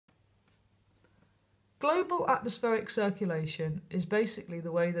Global atmospheric circulation is basically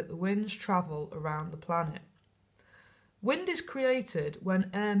the way that the winds travel around the planet. Wind is created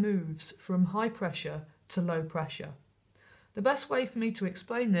when air moves from high pressure to low pressure. The best way for me to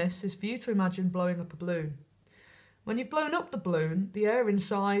explain this is for you to imagine blowing up a balloon. When you've blown up the balloon, the air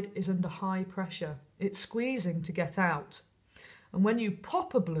inside is under high pressure. It's squeezing to get out. And when you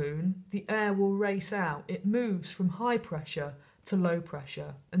pop a balloon, the air will race out. It moves from high pressure to low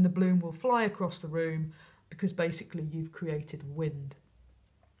pressure, and the balloon will fly across the room because basically you've created wind.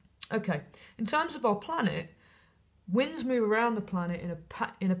 Okay, in terms of our planet, winds move around the planet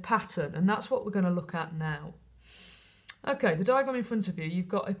in a pattern, and that's what we're going to look at now. Okay, the diagram in front of you, you've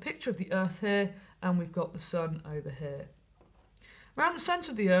got a picture of the Earth here, and we've got the Sun over here. Around the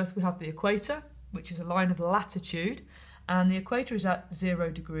centre of the Earth we have the equator, which is a line of latitude, and the equator is at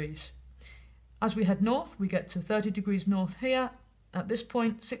 0 degrees. As we head north, we get to 30 degrees north here, at this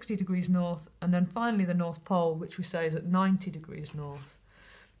point 60 degrees north, and then finally the North Pole, which we say is at 90 degrees north.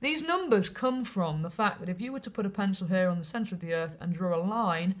 These numbers come from the fact that if you were to put a pencil here on the centre of the Earth and draw a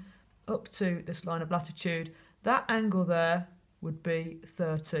line up to this line of latitude, that angle there would be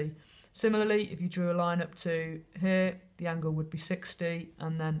 30. Similarly, if you drew a line up to here, the angle would be 60,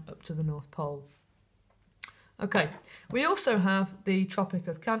 and then up to the North Pole. Okay, we also have the Tropic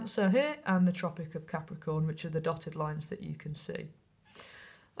of Cancer here and the Tropic of Capricorn, which are the dotted lines that you can see.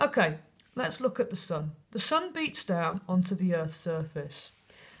 Okay, let's look at the Sun. The Sun beats down onto the Earth's surface.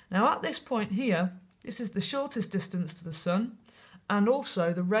 Now at this point here, this is the shortest distance to the Sun, and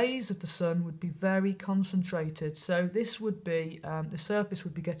also the rays of the Sun would be very concentrated, so this would be, the surface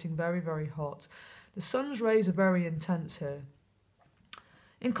would be getting very, very hot. The Sun's rays are very intense here.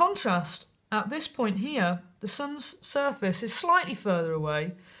 In contrast, at this point here, the Sun's surface is slightly further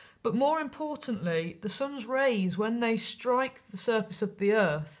away, but more importantly, the Sun's rays, when they strike the surface of the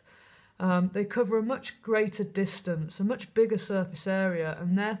Earth, they cover a much greater distance, a much bigger surface area,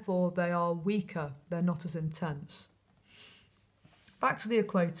 and therefore they are weaker, they're not as intense. Back to the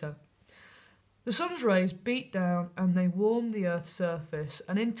equator. The Sun's rays beat down and they warm the Earth's surface,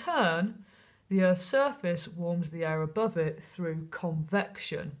 and in turn, the Earth's surface warms the air above it through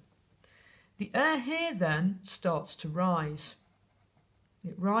convection. The air here then starts to rise.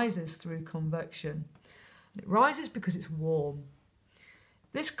 It rises through convection. It rises because it's warm.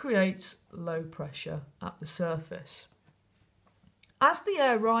 This creates low pressure at the surface. As the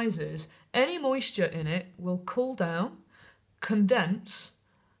air rises, any moisture in it will cool down, condense,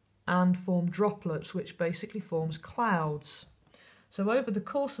 and form droplets, which basically forms clouds. So over the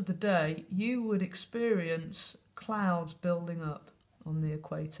course of the day, you would experience clouds building up on the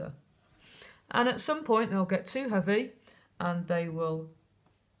equator. And at some point they'll get too heavy and they will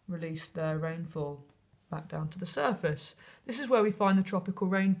release their rainfall back down to the surface. This is where we find the tropical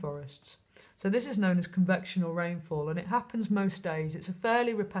rainforests. So this is known as convectional rainfall, and it happens most days. It's a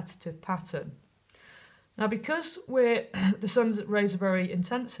fairly repetitive pattern. Now, because the sun's rays are very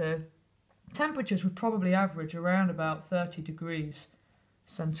intense here, temperatures would probably average around about 30 degrees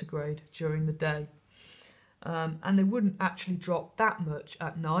centigrade during the day. And they wouldn't actually drop that much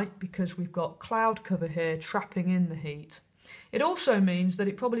at night because we've got cloud cover here trapping in the heat. It also means that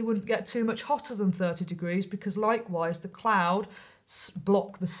it probably wouldn't get too much hotter than 30 degrees because likewise the clouds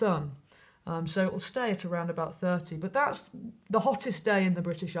block the sun. So it will stay at around about 30, but that's the hottest day in the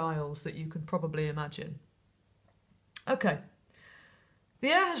British Isles that you can probably imagine. Okay, the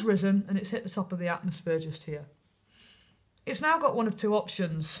air has risen and it's hit the top of the atmosphere just here. It's now got one of two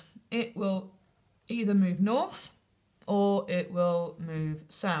options. It will either move north or it will move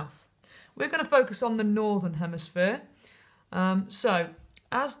south. We're going to focus on the northern hemisphere. So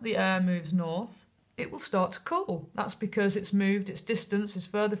as the air moves north, it will start to cool. That's because it's moved, its distance is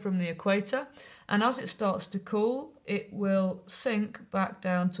further from the equator, and as it starts to cool, it will sink back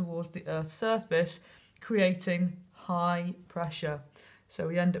down towards the Earth's surface, creating high pressure. So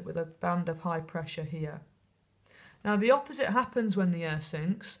we end up with a band of high pressure here. Now the opposite happens when the air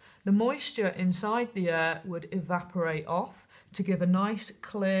sinks. The moisture inside the air would evaporate off to give a nice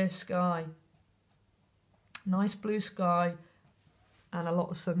clear sky. Nice blue sky and a lot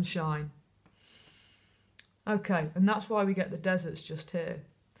of sunshine. Okay, and that's why we get the deserts just here.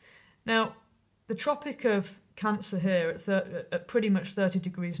 Now, the Tropic of Cancer here at pretty much 30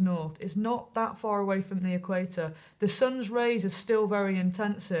 degrees north is not that far away from the equator. The sun's rays are still very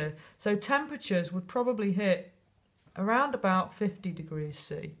intense here, so temperatures would probably hit around about 50 degrees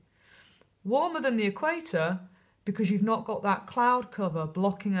C. Warmer than the equator because you've not got that cloud cover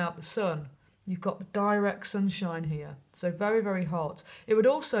blocking out the sun. You've got the direct sunshine here, so very, very hot. It would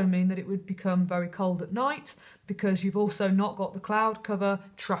also mean that it would become very cold at night because you've also not got the cloud cover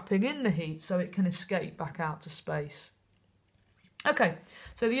trapping in the heat so it can escape back out to space. Okay,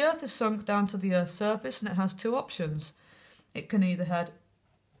 so the Earth has sunk down to the Earth's surface and it has two options. It can either head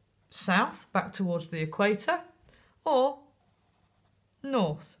south back towards the equator or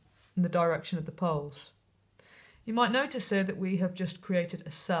north in the direction of the poles. You might notice here that we have just created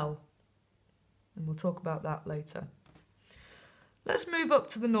a cell, and we'll talk about that later. Let's move up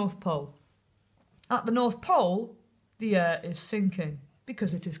to the North Pole. At the North Pole, the air is sinking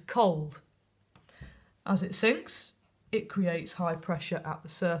because it is cold. As it sinks, it creates high pressure at the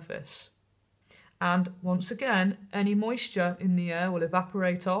surface. And once again, any moisture in the air will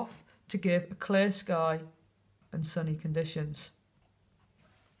evaporate off to give a clear sky and sunny conditions.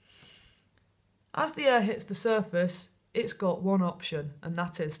 As the air hits the surface, it's got one option, and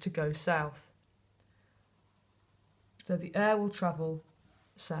that is to go south. So the air will travel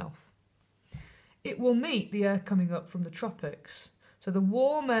south. It will meet the air coming up from the tropics. So the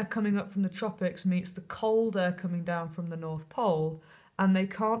warm air coming up from the tropics meets the cold air coming down from the North Pole, and they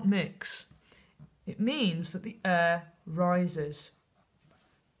can't mix. It means that the air rises.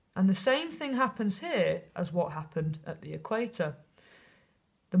 And the same thing happens here as what happened at the equator.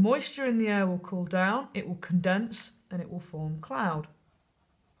 The moisture in the air will cool down, it will condense, and it will form cloud.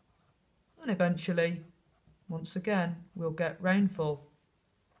 And eventually, once again, we'll get rainfall.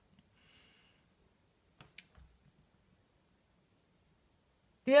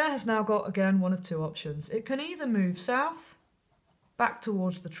 The air has now got, again, one of two options. It can either move south, back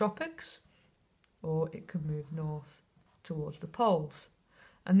towards the tropics, or it can move north towards the poles.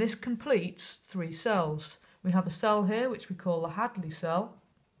 And this completes three cells. We have a cell here, which we call the Hadley cell.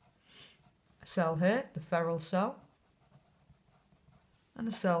 A cell here, the Ferrel cell. And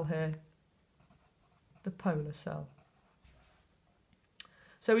a cell here, the polar cell.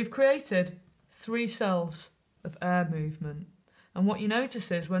 So we've created three cells of air movement. And what you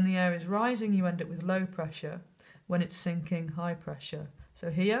notice is when the air is rising, you end up with low pressure. When it's sinking, high pressure.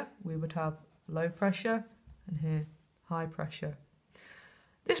 So here we would have low pressure and here high pressure.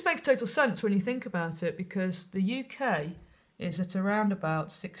 This makes total sense when you think about it because the UK is at around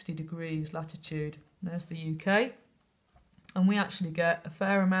about 60 degrees latitude. There's the UK. And we actually get a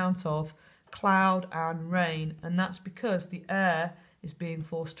fair amount of cloud and rain, and that's because the air is being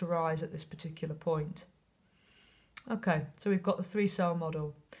forced to rise at this particular point. Okay, so we've got the three-cell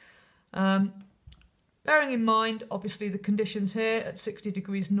model. Bearing in mind, obviously, the conditions here at 60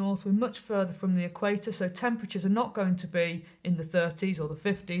 degrees north, we're much further from the equator, so temperatures are not going to be in the 30s or the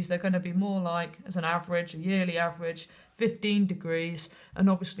 50s. They're going to be more like, as an average, a yearly average, 15 degrees. And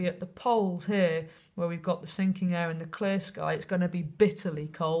obviously at the poles here, where we've got the sinking air and the clear sky, it's going to be bitterly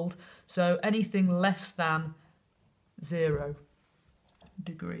cold. So anything less than 0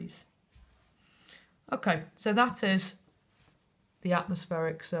 degrees. Okay, so that is the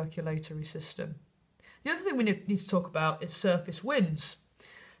atmospheric circulatory system. The other thing we need to talk about is surface winds.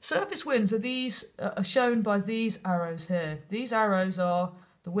 Surface winds are shown by these arrows here. These arrows are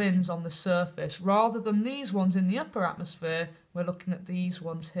the winds on the surface. Rather than these ones in the upper atmosphere, we're looking at these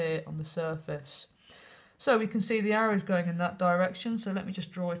ones here on the surface. So we can see the arrows going in that direction. So let me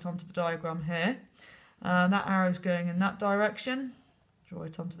just draw it onto the diagram here. That arrow's going in that direction. Draw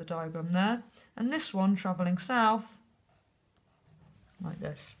it onto the diagram there. And this one travelling south, like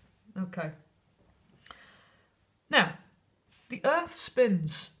this. Okay. Now, the Earth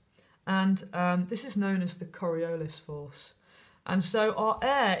spins, and this is known as the Coriolis Force. And so our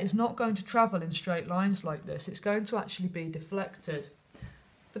air is not going to travel in straight lines like this. It's going to actually be deflected.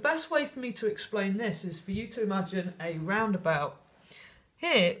 The best way for me to explain this is for you to imagine a roundabout.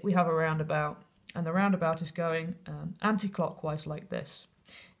 Here we have a roundabout, and the roundabout is going anti-clockwise like this.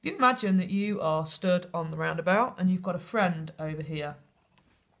 If you imagine that you are stood on the roundabout and you've got a friend over here.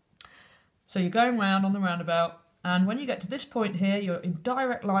 So you're going round on the roundabout, and when you get to this point here, you're in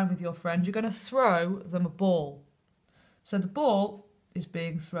direct line with your friend. You're going to throw them a ball. So the ball is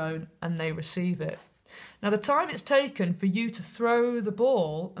being thrown and they receive it. Now the time it's taken for you to throw the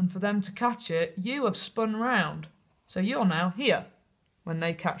ball and for them to catch it, you have spun round. So you're now here when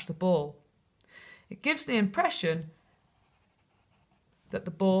they catch the ball. It gives the impression that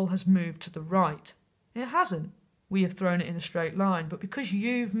the ball has moved to the right. It hasn't. We have thrown it in a straight line, but because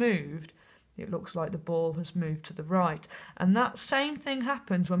you've moved, it looks like the ball has moved to the right. And that same thing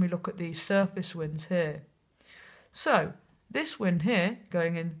happens when we look at these surface winds here. So this wind here,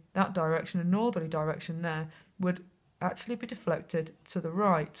 going in that direction, a northerly direction there, would actually be deflected to the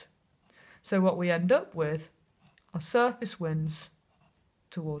right. So what we end up with are surface winds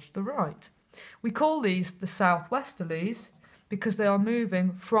towards the right. We call these the southwesterlies because they are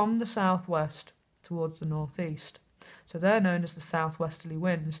moving from the southwest towards the northeast. So they're known as the southwesterly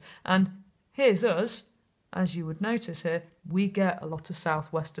winds. And here's us, as you would notice here, we get a lot of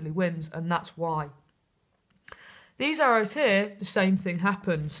southwesterly winds, and that's why. These arrows here, the same thing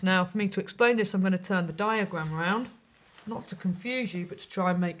happens. Now, for me to explain this, I'm going to turn the diagram around, not to confuse you, but to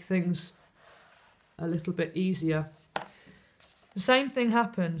try and make things a little bit easier. The same thing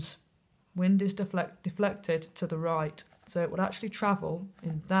happens. Wind is deflected to the right, so it would actually travel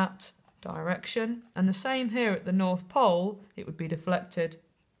in that direction. And the same here at the North Pole, it would be deflected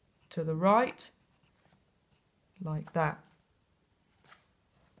to the right, like that.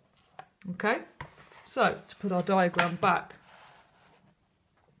 Okay, so to put our diagram back,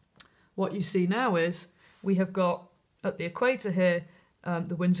 what you see now is we have got at the equator here,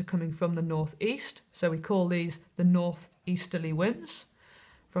 the winds are coming from the northeast, so we call these the northeasterly winds.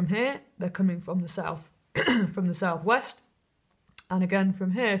 From here, they're coming from the south, from the southwest, and again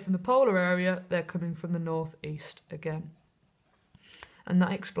from here, from the polar area, they're coming from the northeast again. And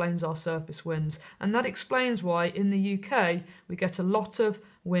that explains our surface winds, and that explains why in the UK we get a lot of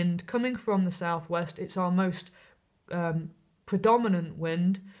wind coming from the southwest. It's our most predominant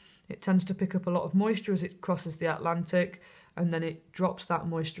wind. It tends to pick up a lot of moisture as it crosses the Atlantic, and then it drops that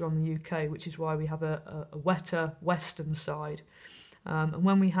moisture on the UK, which is why we have a wetter western side. And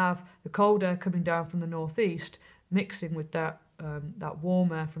when we have the cold air coming down from the northeast, mixing with that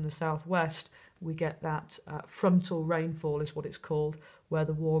warm air from the southwest, we get that frontal rainfall is what it's called, where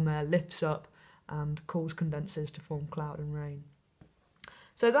the warm air lifts up and cools condenses to form cloud and rain.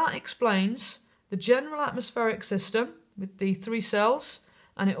 So that explains the general atmospheric system with the 3 cells,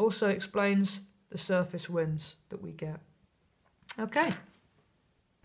 and it also explains the surface winds that we get. Okay.